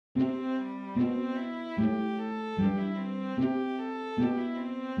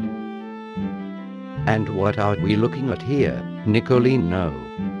And what are we looking at here, Nicolino?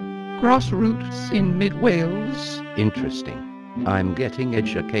 Grassroots in Mid Wales. Interesting. I'm getting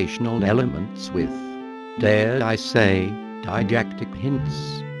educational elements with, dare I say, didactic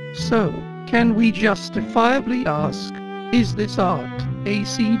hints. So, can we justifiably ask, is this art,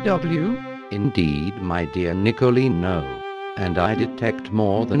 A.C.W? Indeed, my dear Nicolino. And I detect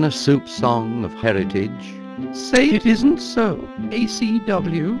more than a soup song of heritage. Say it isn't so,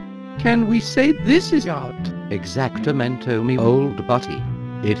 A.C.W. Can we say this is art? Exactamento, me old butty.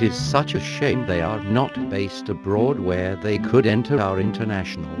 It is such a shame they are not based abroad where they could enter our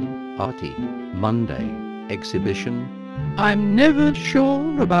International Arty Monday exhibition. I'm never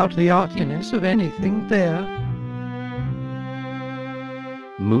sure about the artiness of anything there.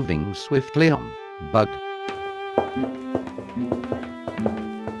 Moving swiftly on, bug.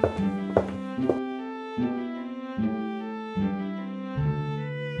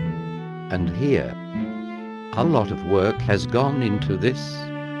 And here, a lot of work has gone into this.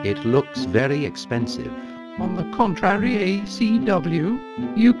 It looks very expensive. On the contrary, A.C.W,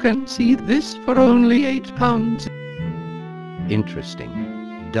 you can see this for only £8. Interesting.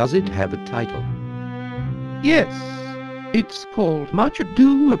 Does it have a title? Yes. It's called Much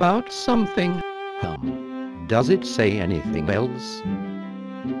Ado About Something. Does it say anything else?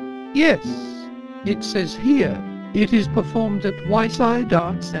 Yes. It says here, it is performed at Wyeside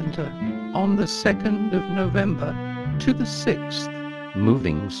Art Centre on the 2nd of November to the 6th.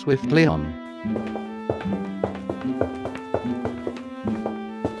 Moving swiftly on.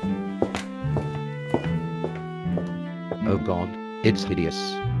 Oh God, it's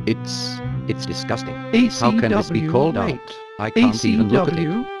hideous. It's disgusting. How can this be called art? I can't even look at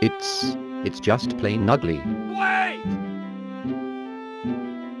it. It's just plain ugly. Wait!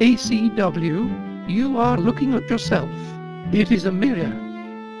 A.C.W, you are looking at yourself. It is a mirror.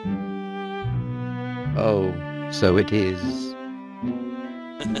 Oh, so it is.